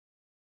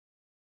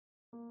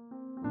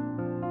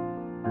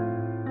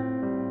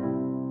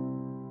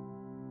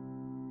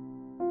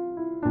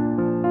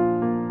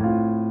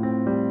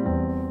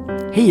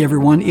Hey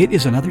everyone, it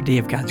is another day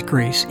of God's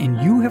grace,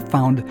 and you have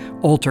found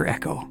Altar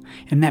Echo,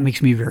 and that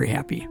makes me very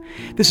happy.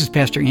 This is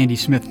Pastor Andy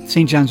Smith,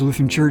 St. John's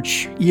Lutheran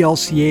Church,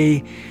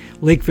 ELCA,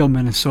 Lakeville,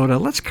 Minnesota.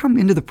 Let's come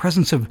into the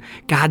presence of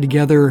God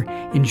together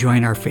and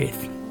join our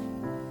faith.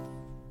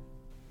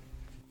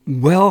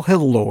 Well,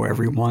 hello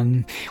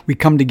everyone. We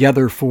come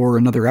together for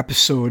another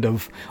episode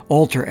of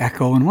Altar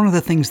Echo, and one of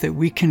the things that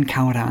we can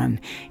count on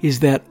is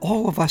that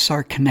all of us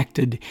are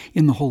connected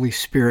in the Holy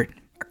Spirit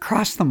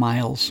across the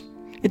miles.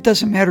 It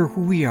doesn't matter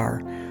who we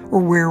are or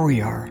where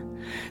we are.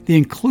 The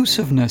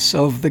inclusiveness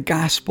of the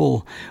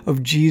gospel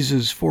of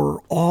Jesus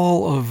for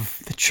all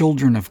of the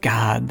children of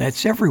God,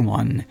 that's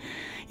everyone,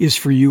 is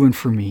for you and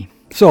for me.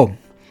 So,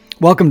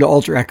 welcome to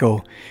Altar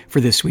Echo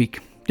for this week.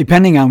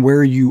 Depending on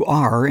where you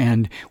are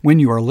and when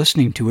you are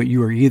listening to it,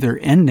 you are either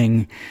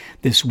ending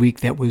this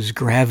week that was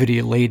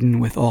gravity-laden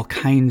with all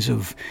kinds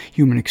of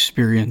human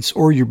experience,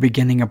 or you're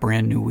beginning a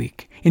brand new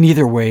week. In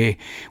either way,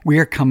 we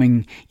are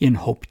coming in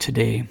hope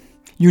today.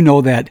 You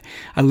know that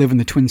I live in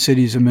the Twin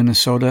Cities of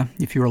Minnesota,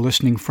 if you are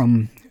listening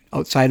from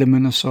outside of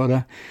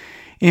Minnesota.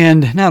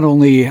 And not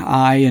only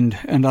I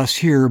and us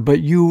here,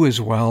 but you as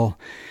well,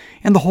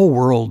 and the whole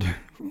world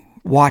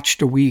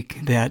watched a week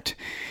that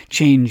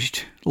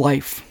changed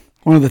life.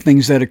 One of the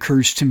things that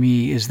occurs to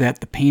me is that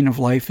the pain of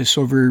life is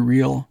so very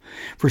real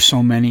for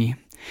so many.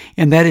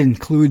 And that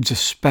includes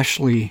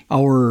especially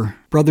our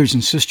brothers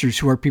and sisters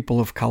who are people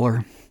of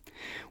color.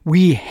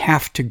 We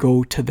have to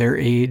go to their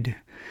aid.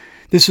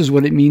 This is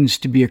what it means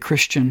to be a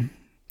Christian,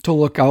 to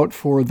look out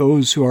for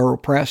those who are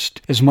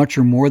oppressed as much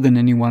or more than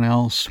anyone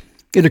else.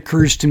 It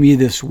occurs to me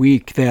this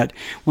week that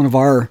one of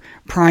our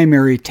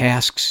primary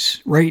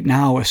tasks right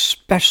now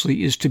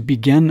especially is to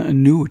begin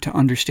anew to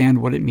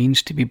understand what it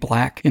means to be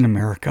black in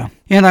America.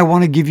 And I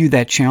want to give you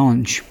that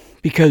challenge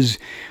because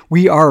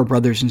we are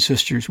brothers and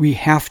sisters. We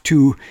have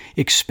to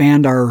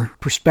expand our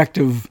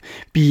perspective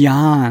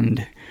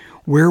beyond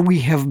where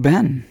we have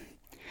been.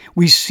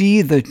 We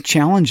see the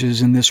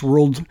challenges in this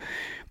world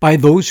by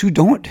those who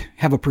don't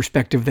have a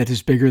perspective that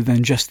is bigger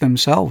than just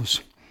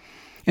themselves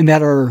and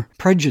that are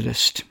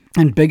prejudiced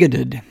and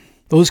bigoted.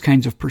 Those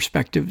kinds of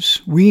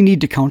perspectives. We need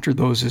to counter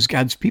those as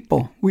God's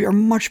people. We are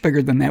much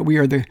bigger than that. We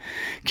are the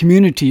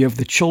community of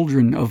the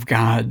children of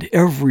God,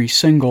 every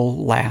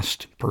single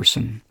last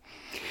person.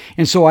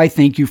 And so I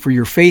thank you for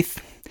your faith,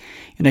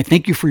 and I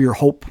thank you for your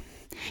hope,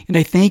 and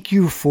I thank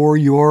you for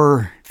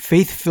your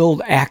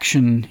faith-filled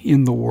action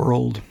in the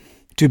world.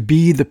 To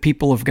be the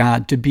people of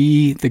God, to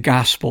be the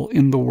gospel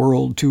in the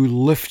world, to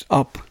lift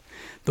up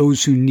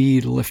those who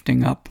need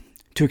lifting up,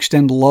 to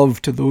extend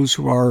love to those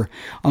who are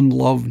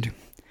unloved,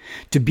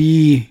 to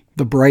be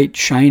the bright,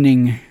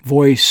 shining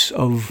voice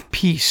of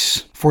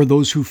peace for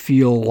those who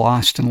feel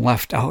lost and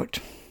left out.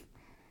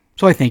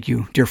 So I thank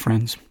you, dear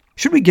friends.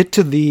 Should we get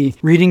to the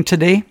reading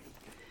today?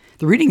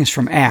 The reading is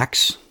from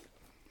Acts.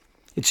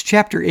 It's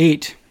chapter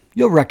 8.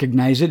 You'll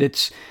recognize it.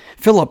 It's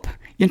Philip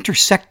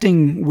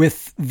intersecting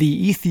with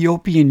the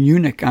Ethiopian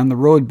eunuch on the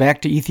road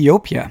back to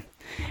Ethiopia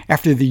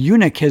after the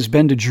eunuch has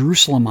been to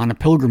Jerusalem on a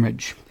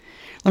pilgrimage.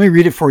 Let me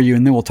read it for you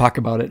and then we'll talk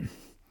about it.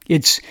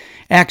 It's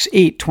Acts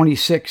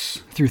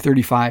 8:26 through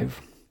 35.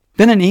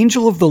 Then an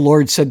angel of the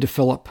Lord said to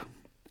Philip,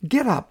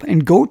 "Get up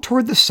and go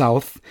toward the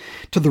south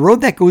to the road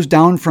that goes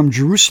down from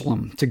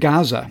Jerusalem to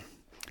Gaza.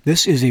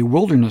 This is a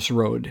wilderness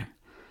road."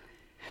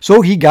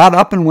 So he got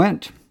up and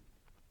went.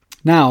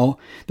 Now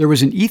there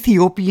was an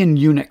Ethiopian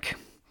eunuch,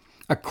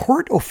 a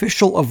court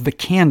official of the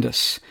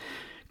Candace,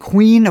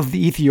 queen of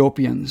the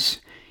Ethiopians,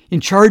 in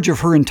charge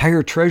of her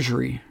entire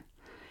treasury.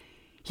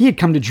 He had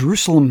come to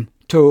Jerusalem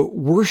to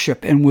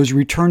worship and was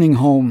returning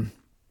home.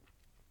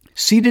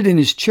 Seated in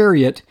his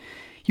chariot,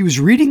 he was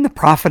reading the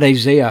prophet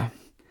Isaiah.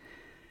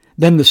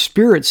 Then the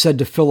Spirit said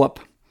to Philip,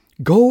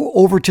 "Go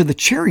over to the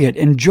chariot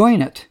and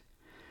join it."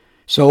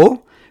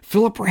 So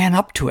Philip ran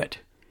up to it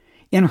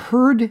and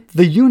heard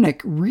the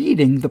eunuch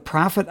reading the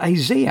prophet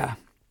Isaiah.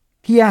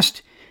 He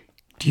asked,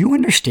 "Do you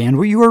understand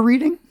what you are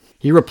reading?"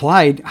 He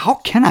replied, "How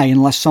can I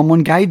unless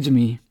someone guides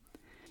me?"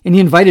 And he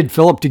invited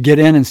Philip to get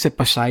in and sit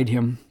beside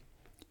him.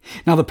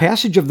 Now the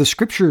passage of the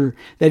scripture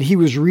that he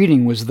was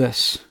reading was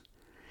this: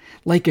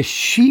 "Like a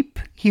sheep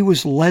he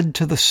was led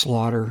to the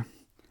slaughter,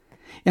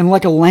 and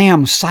like a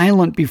lamb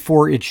silent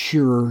before its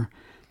shearer,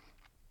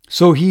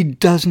 so he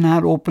does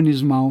not open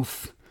his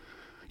mouth.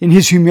 In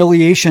his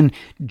humiliation,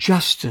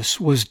 justice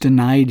was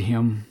denied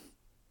him."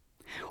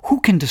 Who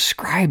can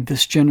describe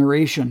this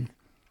generation?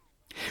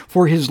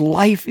 For his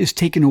life is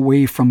taken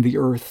away from the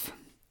earth.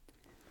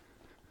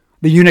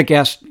 The eunuch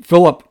asked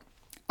Philip,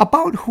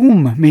 "About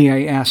whom, may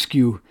I ask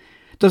you?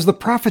 Does the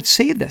prophet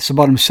say this,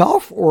 about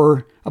himself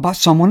or about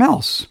someone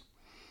else?"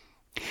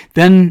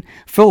 Then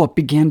Philip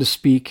began to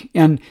speak,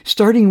 and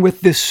starting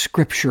with this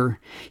scripture,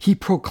 he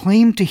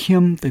proclaimed to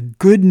him the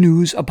good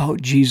news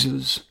about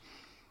Jesus.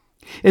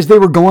 As they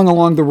were going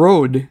along the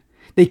road,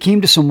 they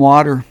came to some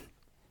water,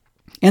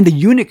 and the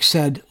eunuch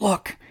said,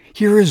 "Look,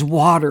 here is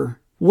water.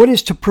 What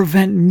is to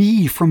prevent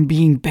me from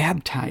being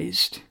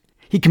baptized?"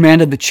 He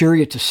commanded the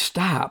chariot to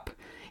stop,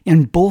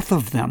 And both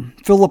of them,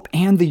 Philip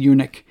and the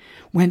eunuch,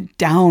 went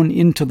down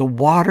into the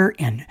water,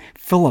 and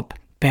Philip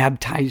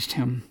baptized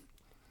him.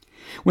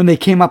 When they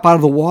came up out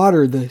of the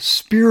water, the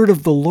Spirit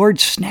of the Lord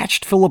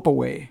snatched Philip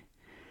away.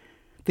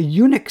 The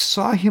eunuch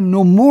saw him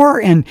no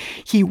more, and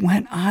he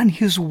went on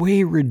his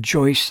way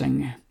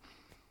rejoicing.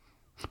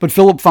 But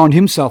Philip found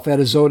himself at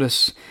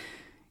Azotus,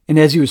 and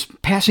as he was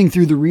passing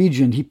through the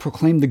region, he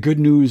proclaimed the good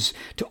news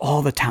to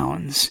all the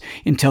towns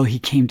until he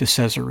came to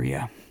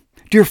Caesarea.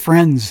 Dear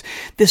friends,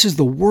 this is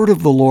the word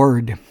of the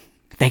Lord.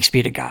 Thanks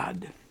be to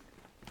God.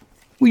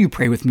 Will you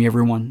pray with me,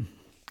 everyone?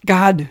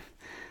 God,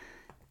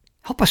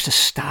 help us to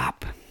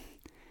stop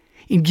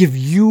and give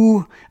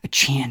you a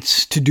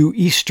chance to do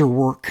Easter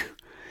work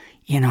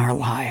in our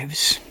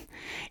lives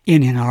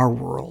and in our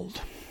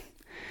world.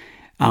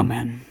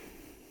 Amen.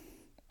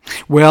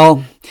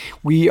 Well,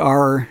 we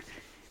are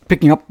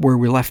picking up where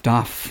we left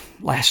off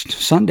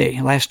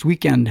last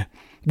weekend.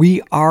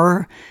 We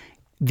are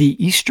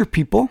the Easter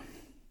people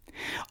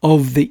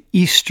of the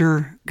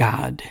Easter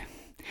God.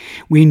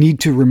 We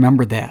need to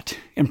remember that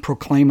and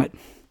proclaim it.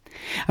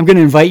 I'm going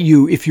to invite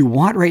you, if you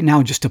want right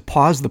now, just to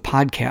pause the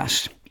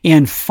podcast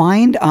and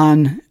find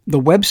on the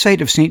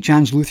website of St.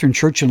 John's Lutheran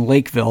Church in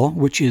Lakeville,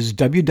 which is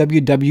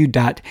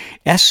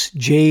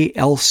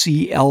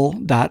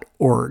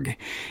www.sjlcl.org,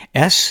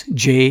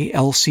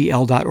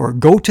 sjlcl.org.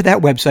 Go to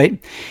that website,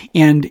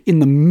 and in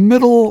the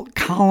middle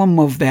column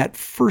of that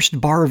first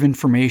bar of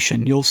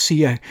information, you'll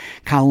see a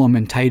column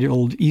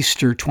entitled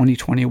Easter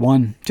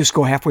 2021. Just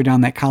go halfway down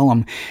that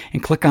column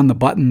and click on the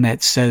button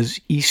that says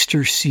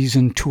Easter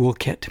Season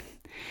Toolkit.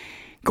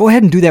 Go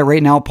ahead and do that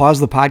right now. Pause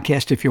the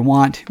podcast if you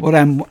want. What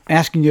I'm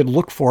asking you to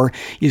look for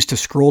is to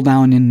scroll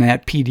down in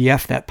that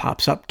PDF that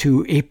pops up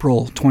to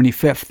April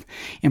 25th,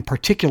 and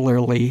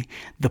particularly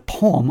the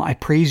poem, I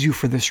Praise You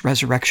for This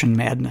Resurrection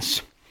Madness.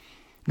 I'm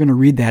going to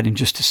read that in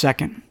just a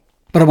second.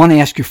 But I want to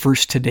ask you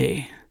first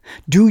today,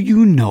 do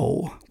you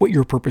know what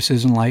your purpose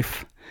is in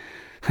life?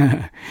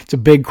 It's a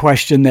big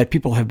question that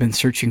people have been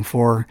searching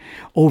for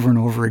over and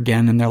over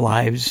again in their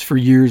lives for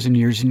years and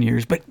years and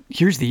years. But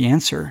here's the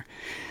answer.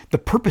 The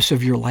purpose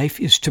of your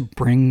life is to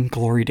bring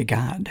glory to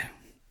God.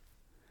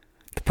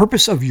 The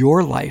purpose of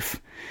your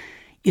life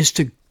is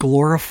to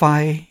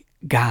glorify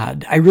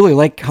God. I really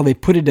like how they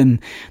put it in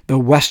the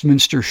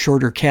Westminster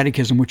Shorter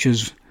Catechism, which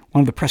is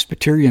one of the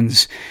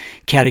Presbyterians'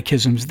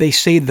 catechisms. They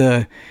say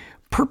the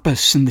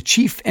purpose and the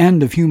chief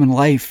end of human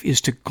life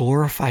is to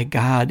glorify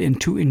God and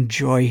to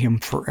enjoy Him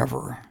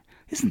forever.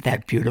 Isn't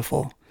that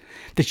beautiful?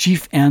 The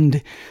chief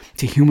end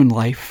to human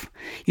life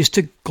is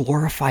to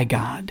glorify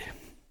God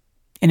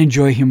and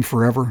enjoy Him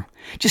forever.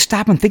 Just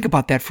stop and think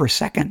about that for a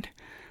second.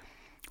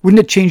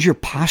 Wouldn't it change your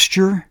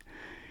posture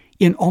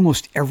in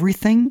almost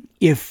everything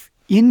if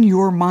in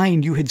your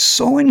mind you had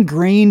so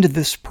ingrained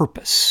this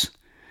purpose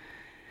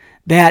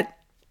that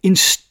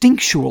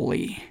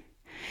instinctually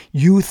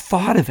you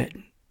thought of it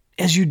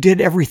as you did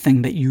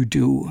everything that you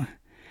do?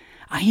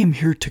 I am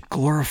here to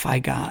glorify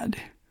God.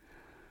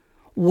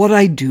 What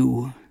I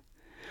do,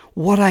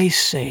 what I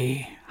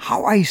say,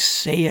 how I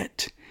say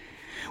it,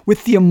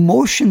 with the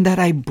emotion that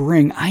I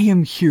bring, I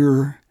am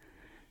here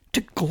to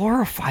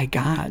glorify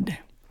God.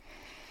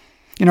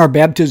 In our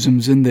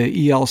baptisms in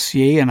the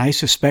ELCA, and I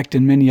suspect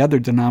in many other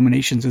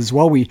denominations as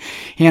well, we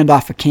hand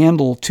off a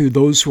candle to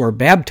those who are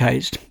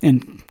baptized.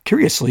 And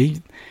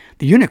curiously,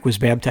 the eunuch was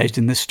baptized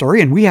in this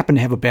story, and we happen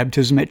to have a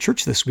baptism at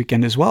church this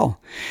weekend as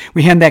well.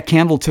 We hand that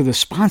candle to the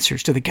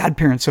sponsors, to the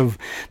godparents of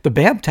the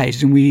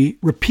baptized, and we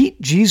repeat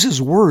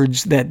Jesus'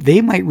 words that they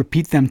might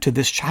repeat them to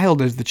this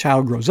child as the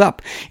child grows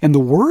up. And the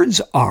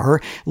words are,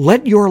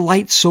 "Let your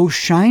light so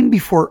shine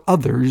before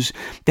others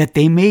that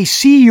they may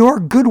see your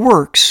good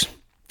works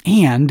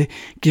and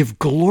give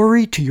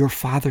glory to your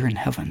Father in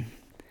heaven."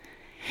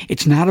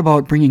 It's not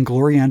about bringing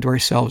glory onto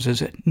ourselves,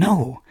 is it?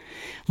 No.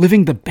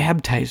 Living the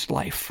baptized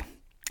life,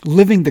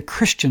 living the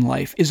Christian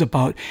life, is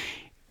about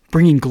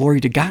bringing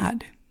glory to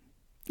God,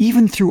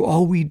 even through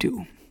all we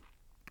do.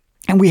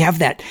 And we have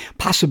that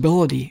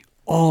possibility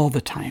all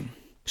the time.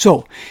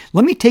 So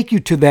let me take you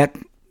to that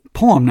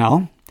poem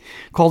now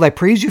called I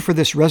Praise You for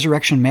This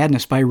Resurrection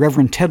Madness by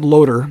Reverend Ted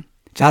Loder.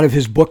 It's out of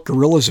his book,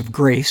 Guerrillas of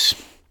Grace.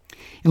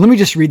 And let me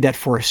just read that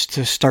for us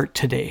to start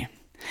today,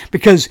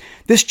 because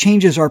this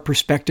changes our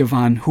perspective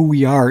on who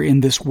we are in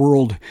this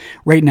world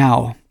right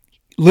now,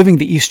 living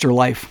the Easter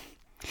life.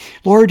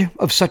 Lord,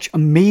 of such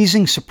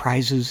amazing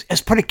surprises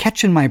as put a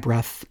catch in my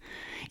breath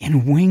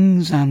and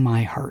wings on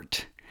my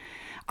heart,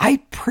 I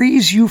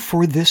praise you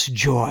for this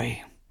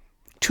joy,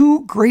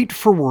 too great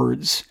for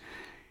words,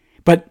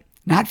 but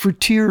not for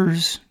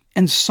tears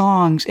and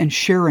songs and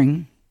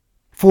sharing,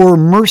 for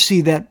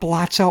mercy that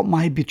blots out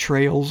my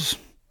betrayals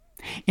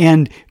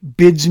and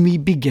bids me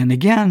begin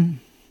again,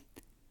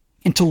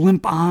 and to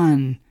limp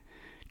on,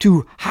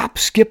 to hop,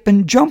 skip,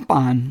 and jump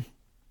on,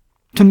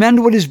 to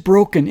mend what is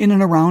broken in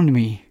and around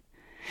me,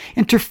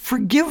 and to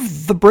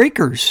forgive the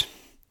breakers,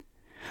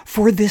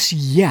 for this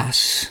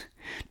yes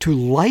to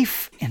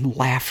life and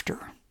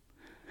laughter,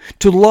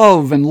 to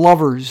love and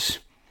lovers,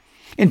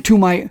 and to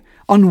my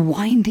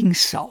unwinding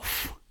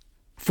self,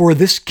 For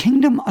this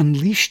kingdom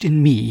unleashed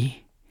in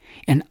me,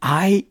 and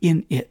I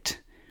in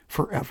it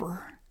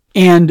forever.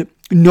 And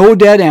no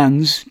dead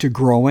ends to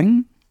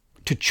growing,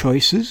 to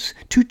choices,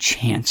 to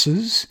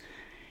chances,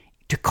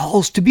 to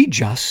calls to be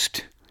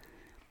just.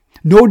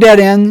 No dead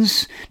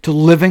ends to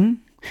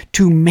living,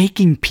 to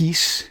making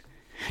peace,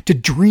 to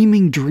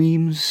dreaming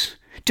dreams,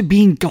 to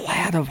being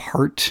glad of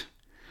heart.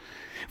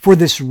 For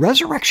this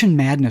resurrection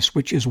madness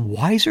which is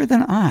wiser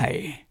than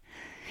I,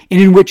 and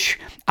in which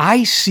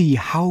I see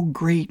how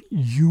great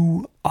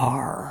you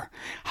are,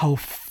 how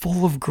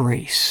full of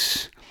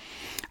grace.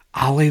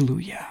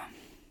 Alleluia.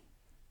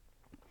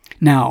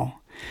 Now,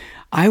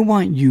 I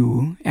want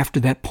you, after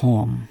that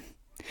poem,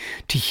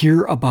 to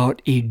hear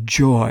about a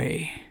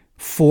joy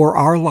for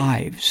our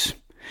lives,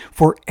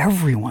 for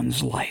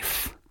everyone's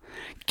life,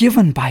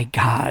 given by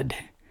God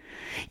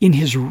in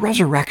His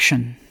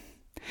resurrection.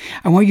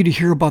 I want you to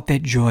hear about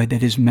that joy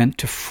that is meant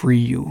to free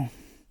you,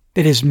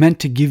 that is meant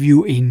to give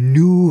you a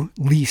new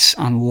lease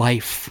on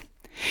life,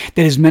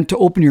 that is meant to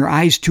open your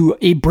eyes to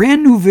a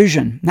brand new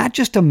vision, not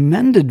just a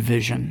mended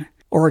vision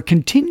or a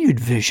continued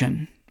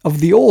vision of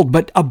the old,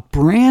 but a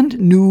brand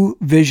new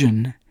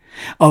vision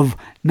of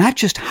not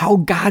just how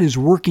God is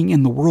working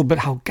in the world, but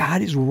how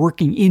God is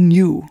working in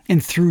you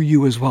and through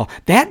you as well.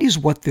 That is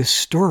what this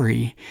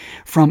story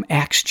from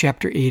Acts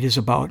chapter 8 is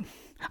about.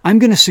 I'm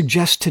going to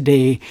suggest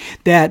today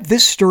that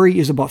this story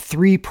is about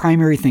three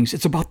primary things.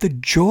 It's about the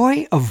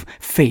joy of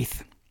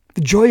faith,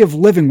 the joy of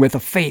living with a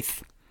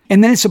faith.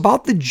 And then it's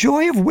about the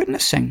joy of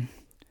witnessing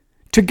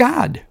to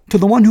God, to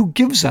the one who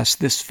gives us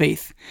this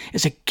faith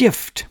as a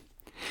gift.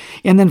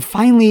 And then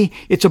finally,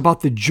 it's about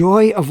the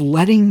joy of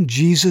letting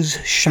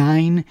Jesus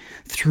shine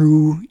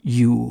through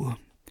you.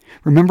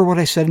 Remember what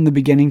I said in the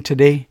beginning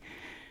today?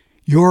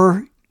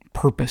 Your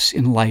purpose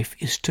in life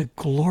is to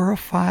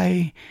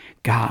glorify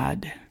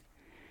God.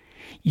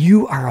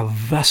 You are a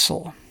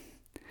vessel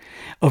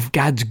of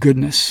God's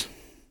goodness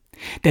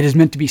that is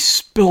meant to be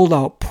spilled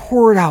out,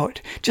 poured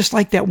out, just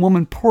like that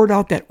woman poured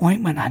out that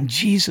ointment on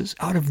Jesus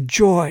out of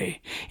joy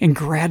and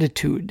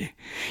gratitude.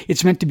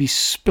 It's meant to be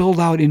spilled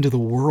out into the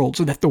world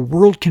so that the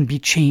world can be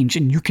changed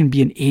and you can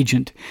be an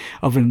agent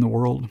of it in the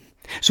world.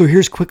 So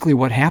here's quickly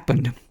what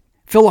happened.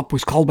 Philip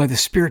was called by the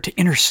Spirit to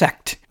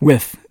intersect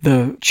with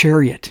the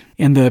chariot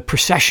and the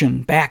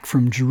procession back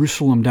from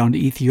Jerusalem down to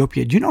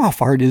Ethiopia. Do you know how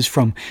far it is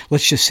from,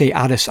 let's just say,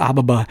 Addis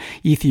Ababa,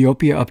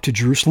 Ethiopia, up to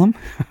Jerusalem?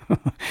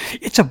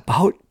 It's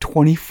about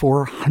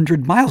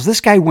 2,400 miles. This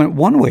guy went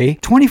one way,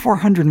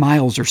 2,400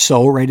 miles or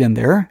so, right in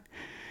there,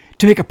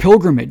 to make a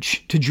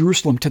pilgrimage to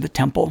Jerusalem, to the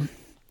temple.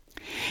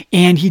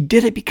 And he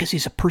did it because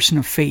he's a person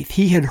of faith.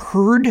 He had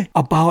heard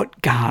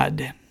about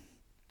God.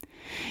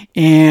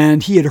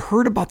 And he had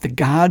heard about the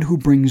God who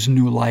brings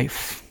new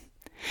life.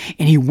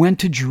 And he went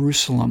to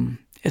Jerusalem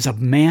as a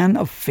man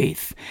of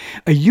faith,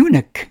 a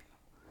eunuch,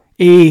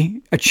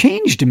 a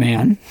changed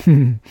man,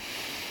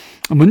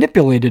 a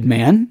manipulated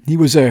man. He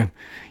was an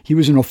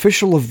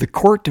official of the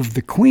court of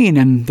the queen,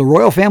 and the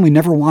royal family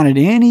never wanted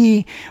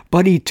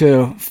anybody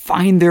to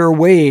find their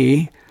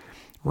way,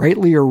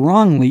 rightly or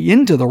wrongly,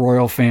 into the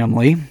royal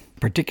family,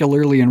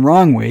 particularly in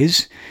wrong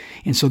ways.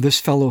 And so this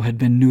fellow had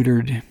been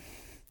neutered.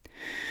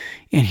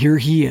 And here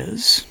he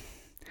is,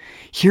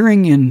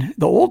 hearing in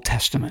the Old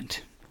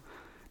Testament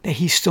that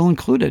he's still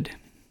included,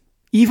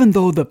 even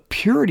though the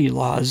purity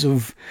laws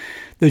of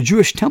the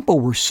Jewish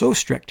temple were so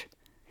strict.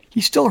 He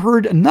still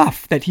heard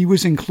enough that he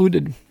was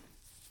included.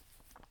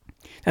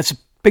 That's a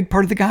big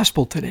part of the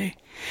gospel today.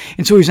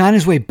 And so he's on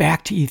his way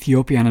back to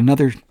Ethiopia on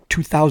another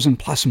 2,000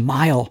 plus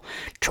mile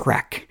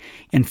trek,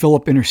 and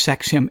Philip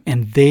intersects him,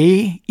 and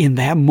they, in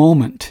that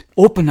moment,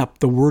 open up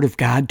the Word of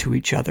God to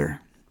each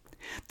other.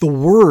 The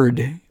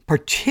Word,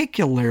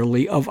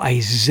 particularly of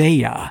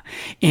Isaiah,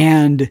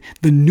 and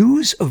the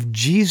news of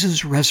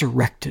Jesus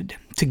resurrected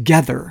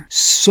together,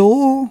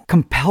 so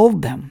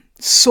compelled them,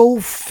 so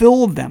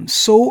filled them,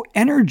 so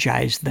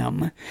energized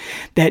them,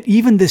 that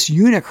even this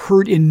eunuch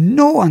heard in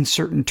no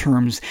uncertain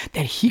terms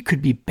that he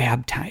could be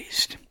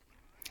baptized,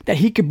 that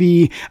he could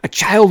be a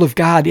child of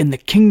God in the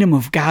kingdom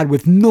of God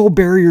with no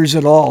barriers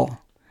at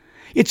all.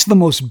 It's the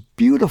most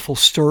beautiful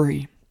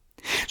story.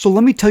 So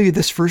let me tell you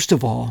this first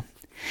of all.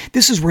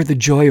 This is where the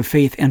joy of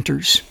faith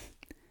enters.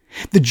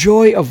 The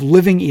joy of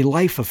living a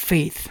life of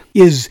faith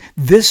is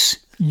this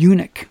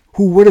eunuch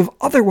who would have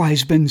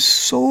otherwise been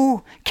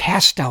so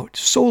cast out,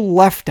 so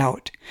left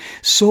out,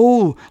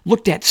 so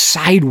looked at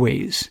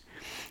sideways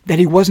that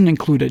he wasn't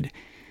included.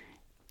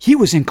 He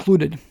was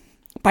included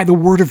by the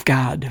Word of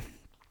God,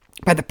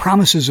 by the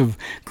promises of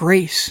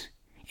grace,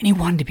 and he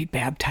wanted to be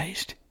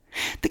baptized.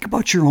 Think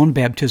about your own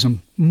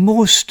baptism.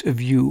 Most of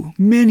you,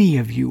 many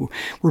of you,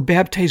 were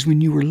baptized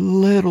when you were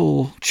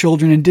little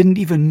children and didn't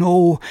even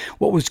know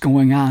what was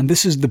going on.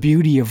 This is the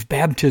beauty of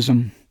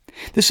baptism.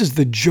 This is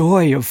the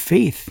joy of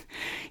faith.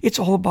 It's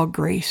all about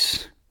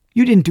grace.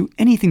 You didn't do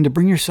anything to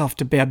bring yourself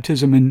to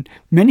baptism in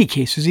many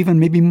cases, even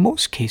maybe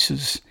most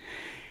cases.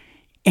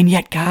 And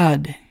yet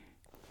God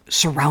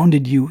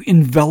surrounded you,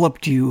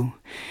 enveloped you,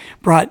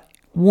 brought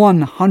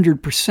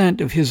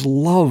 100% of his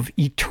love,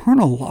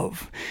 eternal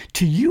love,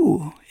 to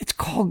you. It's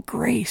called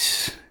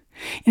grace.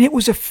 And it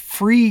was a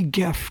free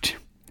gift.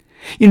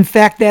 In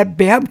fact, that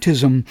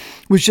baptism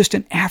was just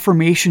an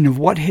affirmation of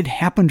what had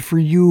happened for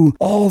you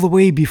all the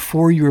way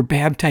before you were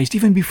baptized,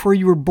 even before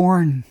you were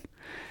born.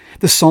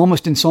 The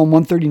psalmist in Psalm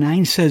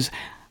 139 says,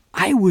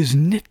 I was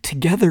knit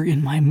together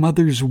in my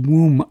mother's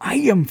womb. I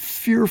am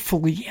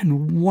fearfully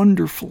and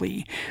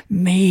wonderfully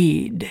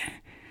made.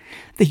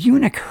 The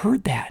eunuch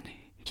heard that.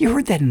 He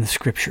heard that in the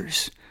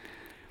scriptures.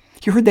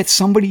 He heard that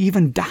somebody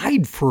even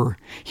died for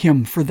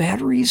him for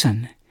that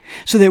reason,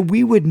 so that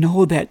we would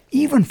know that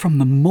even from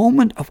the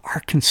moment of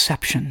our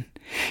conception,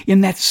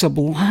 in that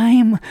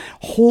sublime,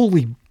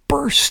 holy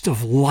burst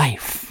of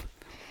life,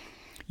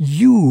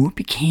 you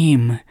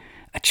became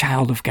a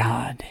child of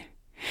God.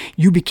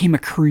 You became a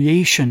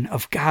creation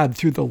of God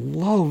through the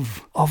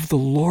love of the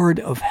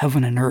Lord of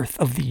heaven and earth,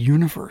 of the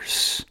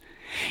universe.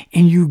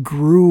 And you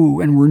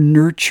grew and were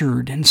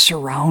nurtured and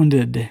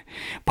surrounded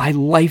by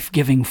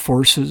life-giving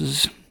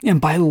forces and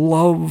by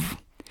love.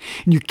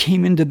 And you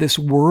came into this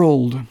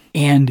world,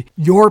 and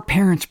your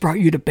parents brought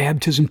you to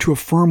baptism to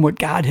affirm what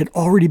God had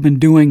already been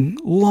doing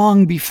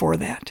long before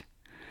that.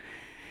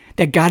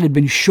 That God had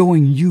been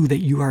showing you that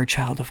you are a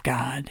child of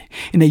God,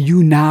 and that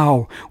you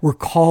now were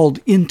called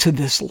into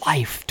this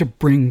life to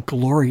bring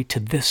glory to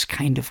this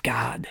kind of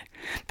God,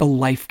 the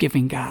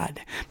life-giving God.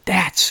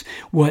 That's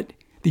what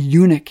the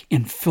eunuch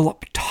and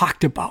Philip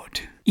talked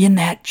about in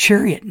that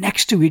chariot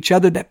next to each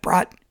other that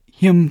brought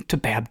him to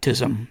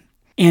baptism.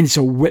 And it's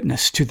a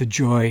witness to the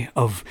joy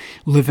of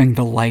living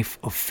the life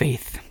of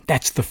faith.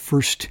 That's the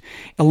first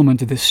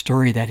element of this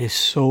story that is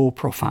so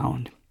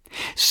profound.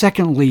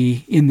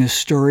 Secondly, in this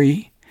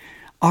story,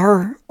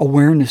 our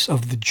awareness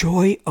of the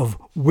joy of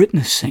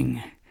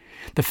witnessing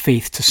the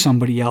faith to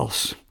somebody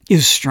else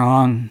is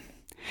strong.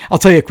 I'll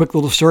tell you a quick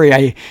little story.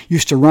 I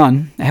used to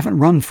run. I haven't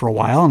run for a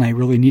while, and I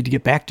really need to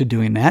get back to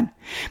doing that.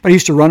 But I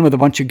used to run with a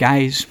bunch of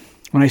guys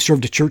when I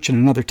served a church in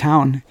another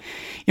town.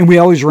 And we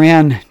always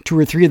ran 2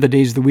 or 3 of the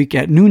days of the week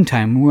at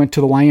noontime. We went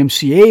to the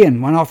YMCA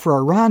and went out for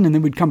our run, and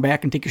then we'd come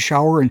back and take a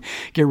shower and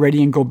get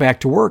ready and go back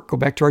to work, go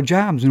back to our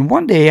jobs. And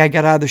one day I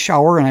got out of the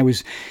shower, and I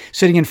was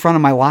sitting in front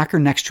of my locker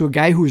next to a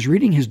guy who was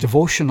reading his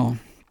devotional.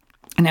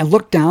 And I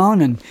looked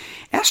down and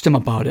asked him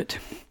about it.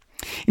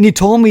 And he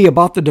told me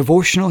about the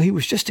devotional. He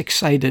was just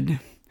excited.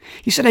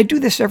 He said, I do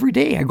this every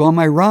day. I go on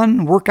my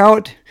run, work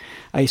out,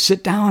 I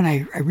sit down,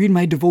 I read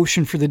my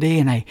devotion for the day,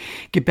 and I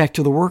get back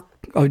to the work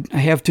I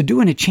have to do,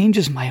 and it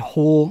changes my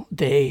whole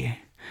day.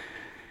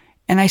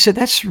 And I said,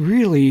 that's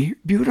really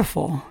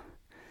beautiful.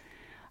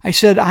 I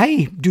said,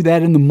 I do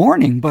that in the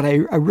morning, but I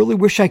really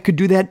wish I could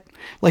do that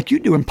like you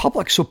do in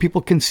public so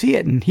people can see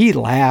it. And he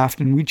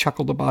laughed, and we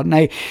chuckled about it. And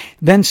I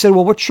then said,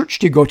 well, what church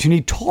do you go to? And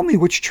he told me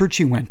which church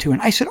he went to.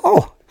 And I said,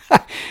 oh,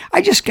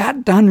 I just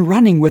got done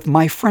running with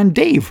my friend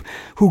Dave,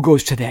 who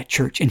goes to that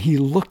church. And he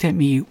looked at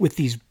me with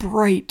these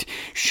bright,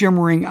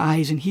 shimmering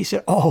eyes, and he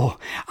said, oh,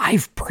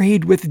 I've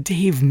prayed with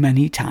Dave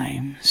many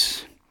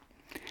times.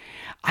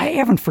 I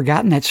haven't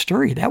forgotten that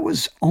story. That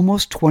was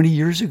almost 20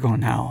 years ago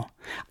now.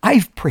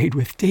 I've prayed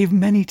with Dave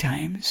many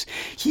times.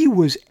 He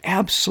was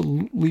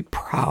absolutely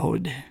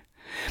proud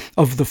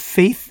of the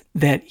faith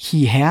that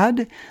he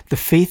had, the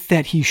faith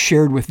that he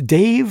shared with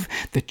Dave,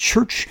 the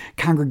church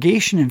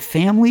congregation and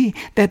family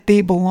that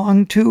they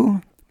belonged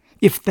to.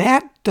 If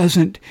that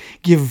doesn't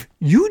give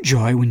you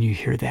joy when you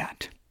hear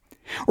that,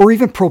 or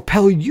even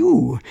propel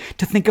you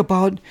to think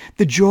about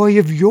the joy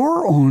of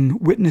your own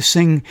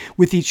witnessing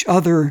with each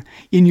other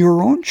in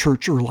your own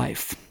church or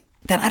life,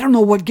 then I don't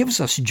know what gives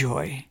us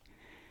joy.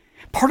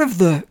 Part of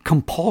the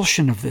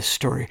compulsion of this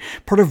story,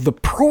 part of the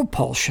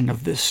propulsion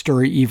of this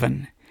story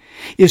even,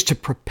 is to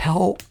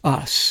propel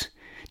us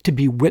to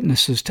be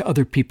witnesses to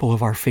other people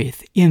of our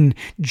faith in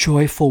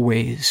joyful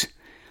ways.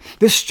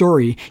 This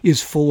story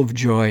is full of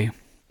joy.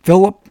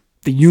 Philip,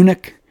 the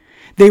eunuch,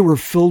 they were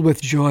filled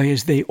with joy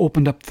as they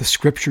opened up the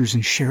scriptures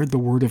and shared the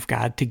word of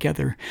God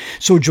together.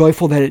 So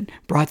joyful that it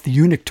brought the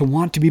eunuch to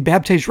want to be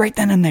baptized right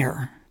then and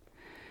there.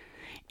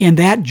 And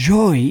that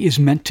joy is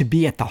meant to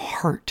be at the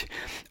heart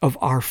of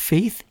our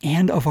faith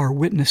and of our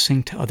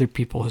witnessing to other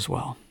people as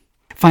well.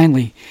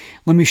 Finally,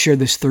 let me share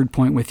this third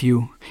point with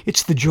you.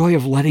 It's the joy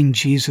of letting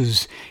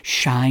Jesus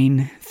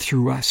shine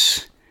through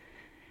us.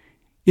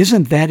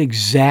 Isn't that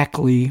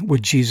exactly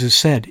what Jesus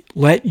said?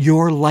 Let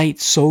your light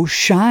so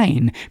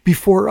shine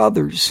before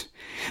others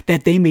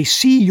that they may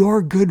see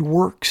your good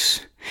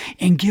works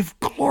and give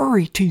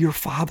glory to your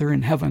Father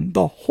in heaven.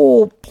 The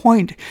whole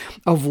point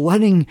of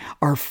letting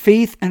our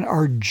faith and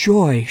our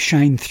joy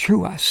shine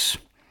through us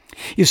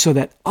is so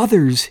that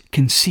others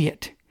can see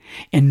it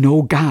and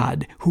know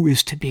God, who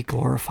is to be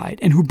glorified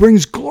and who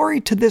brings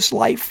glory to this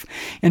life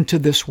and to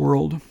this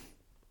world.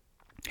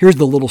 Here's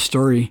the little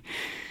story.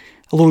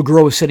 A little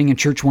girl was sitting in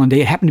church one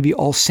day. It happened to be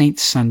All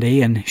Saints Sunday,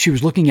 and she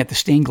was looking at the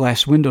stained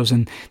glass windows,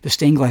 and the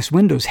stained glass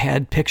windows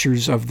had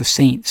pictures of the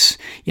saints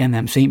in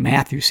them: St.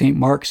 Matthew, St.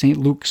 Mark, St.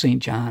 Luke,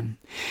 St. John.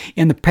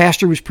 And the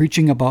pastor was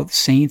preaching about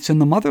saints, and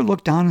the mother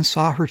looked down and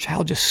saw her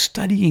child just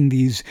studying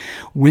these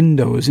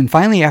windows. And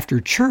finally,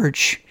 after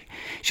church,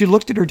 she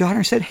looked at her daughter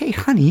and said, "Hey,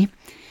 honey,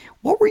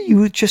 what were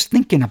you just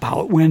thinking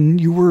about when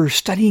you were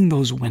studying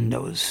those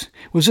windows?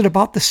 Was it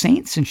about the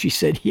saints?" And she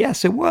said,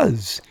 "Yes, it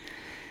was."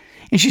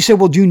 And she said,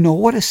 "Well, do you know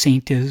what a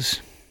saint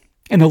is?"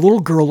 And the little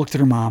girl looked at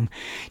her mom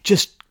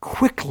just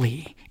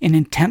quickly and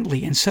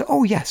intently and said,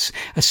 "Oh, yes,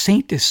 a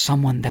saint is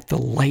someone that the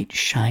light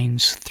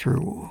shines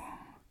through."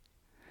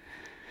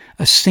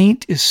 A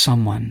saint is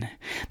someone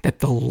that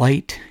the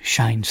light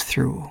shines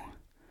through.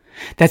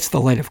 That's the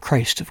light of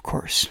Christ, of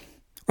course,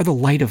 or the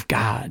light of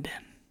God.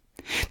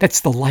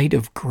 That's the light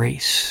of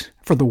grace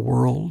for the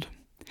world.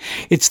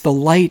 It's the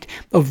light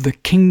of the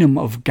kingdom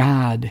of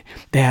God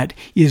that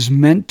is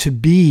meant to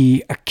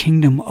be a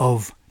kingdom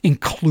of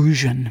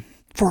inclusion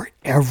for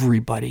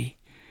everybody.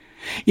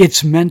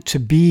 It's meant to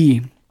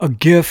be a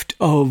gift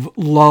of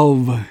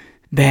love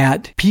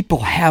that people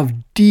have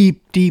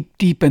deep, deep,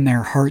 deep in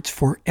their hearts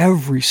for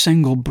every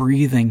single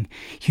breathing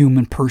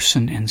human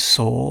person and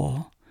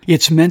soul.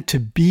 It's meant to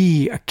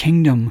be a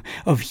kingdom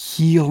of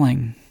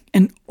healing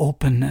and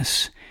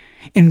openness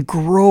and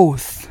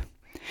growth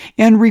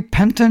and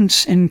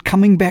repentance and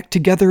coming back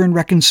together in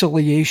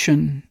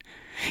reconciliation.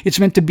 It's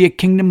meant to be a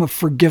kingdom of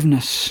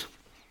forgiveness.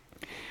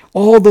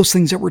 All those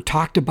things that were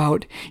talked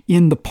about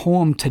in the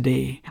poem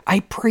today. "I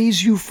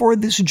praise you for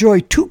this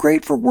joy, too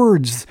great for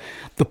words,"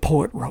 the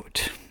poet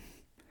wrote,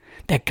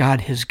 that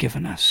God has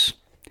given us.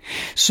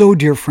 So,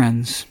 dear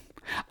friends,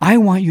 I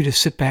want you to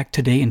sit back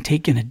today and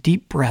take in a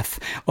deep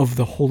breath of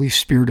the Holy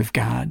Spirit of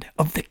God,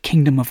 of the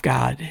kingdom of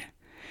God.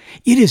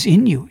 It is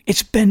in you.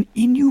 It's been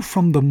in you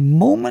from the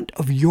moment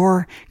of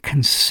your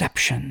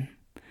conception.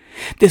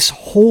 This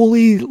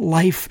holy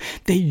life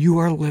that you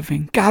are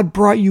living. God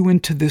brought you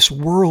into this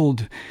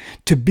world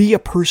to be a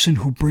person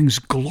who brings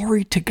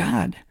glory to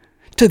God,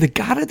 to the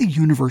God of the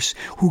universe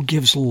who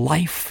gives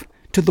life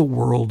to the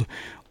world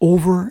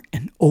over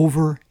and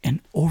over and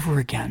over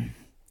again.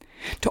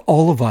 To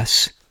all of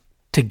us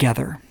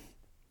together,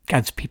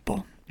 God's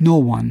people, no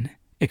one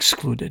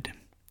excluded.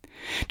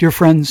 Dear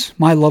friends,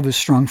 my love is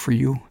strong for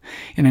you,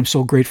 and I'm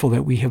so grateful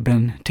that we have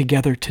been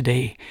together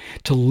today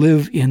to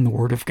live in the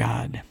Word of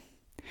God.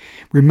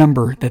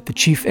 Remember that the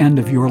chief end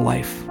of your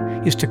life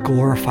is to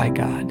glorify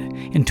God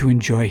and to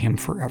enjoy Him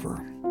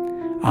forever.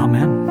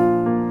 Amen.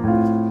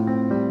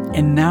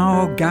 And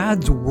now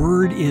God's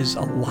Word is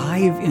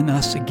alive in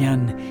us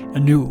again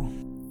anew.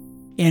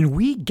 And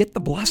we get the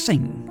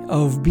blessing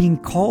of being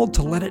called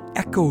to let it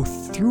echo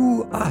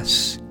through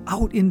us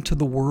out into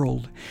the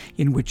world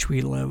in which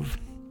we live.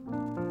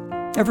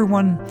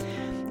 Everyone,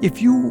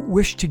 if you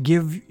wish to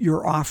give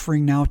your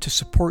offering now to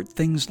support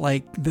things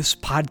like this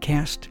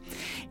podcast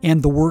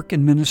and the work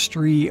and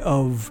ministry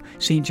of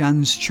St.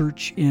 John's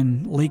Church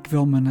in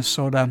Lakeville,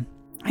 Minnesota,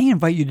 I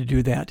invite you to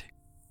do that.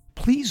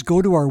 Please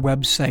go to our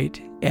website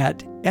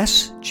at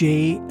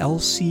sjlcl.org.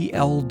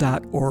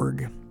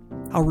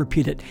 I'll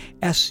repeat it,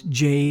 sjlcl.org.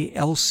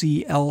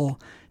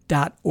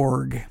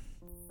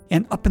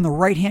 And up in the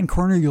right-hand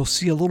corner, you'll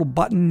see a little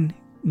button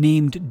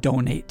named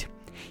Donate.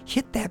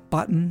 Hit that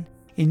button,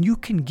 and you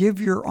can give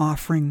your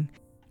offering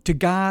to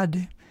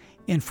God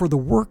and for the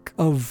work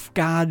of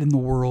God in the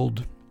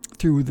world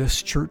through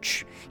this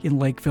church in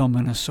Lakeville,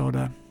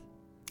 Minnesota.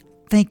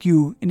 Thank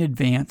you in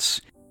advance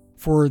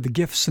for the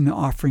gifts and the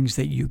offerings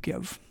that you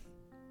give.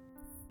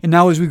 And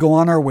now as we go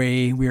on our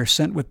way, we are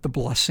sent with the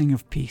blessing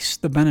of peace,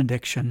 the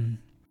benediction.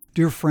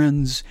 Dear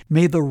friends,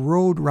 may the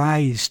road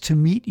rise to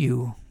meet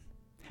you.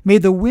 May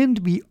the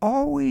wind be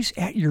always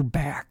at your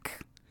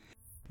back.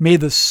 May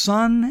the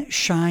sun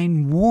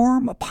shine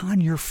warm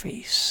upon your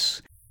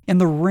face, and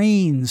the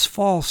rains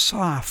fall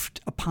soft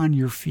upon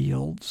your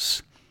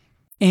fields.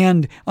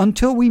 And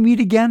until we meet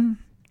again,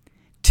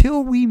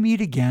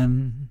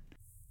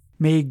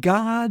 may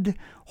God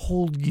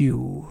hold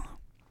you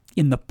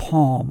in the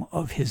palm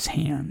of His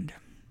hand.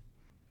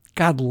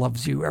 God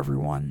loves you,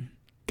 everyone.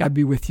 God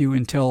be with you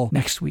until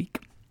next week.